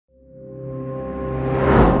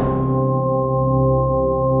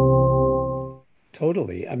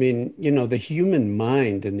Totally. I mean, the human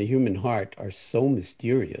mind and the human heart are so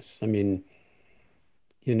mysterious. I mean,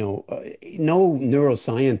 no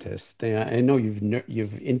neuroscientist. I know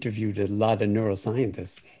you've interviewed a lot of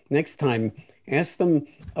neuroscientists. Next time, ask them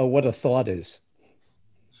what a thought is.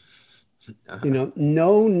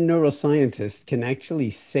 No neuroscientist can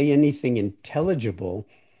actually say anything intelligible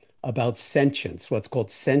about sentience, what's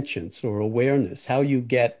called sentience or awareness, how you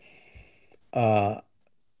get uh,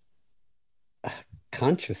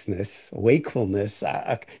 consciousness, wakefulness,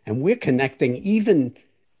 and we're connecting even,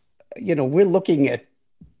 we're looking at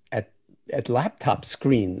at laptop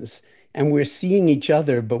screens and we're seeing each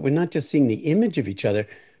other, but we're not just seeing the image of each other.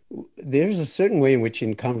 There's a certain way in which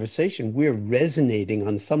in conversation we're resonating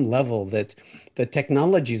on some level that the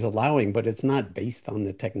technology is allowing, but it's not based on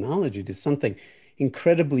the technology. There's something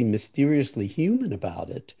incredibly mysteriously human about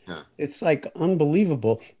it. Yeah. It's like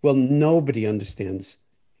unbelievable. Well, nobody understands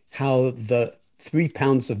how the 3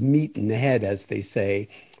 pounds of meat in the head, as they say,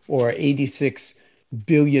 or 86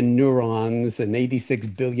 billion neurons and 86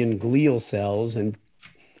 billion glial cells and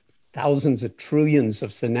thousands of trillions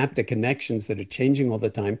of synaptic connections that are changing all the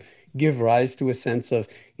time give rise to a sense of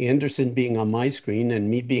Anderson being on my screen and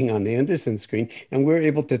me being on Anderson's screen. And we're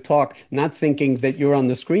able to talk, not thinking that you're on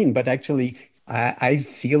the screen, but actually I'm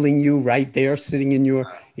feeling you right there sitting in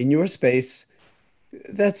your space.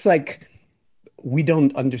 That's like we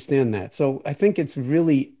don't understand that. So I think it's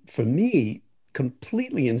really, for me,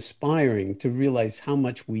 completely inspiring to realize how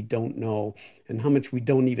much we don't know and how much we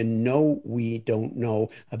don't even know we don't know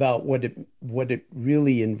about what it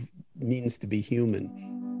really means to be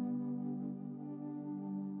human.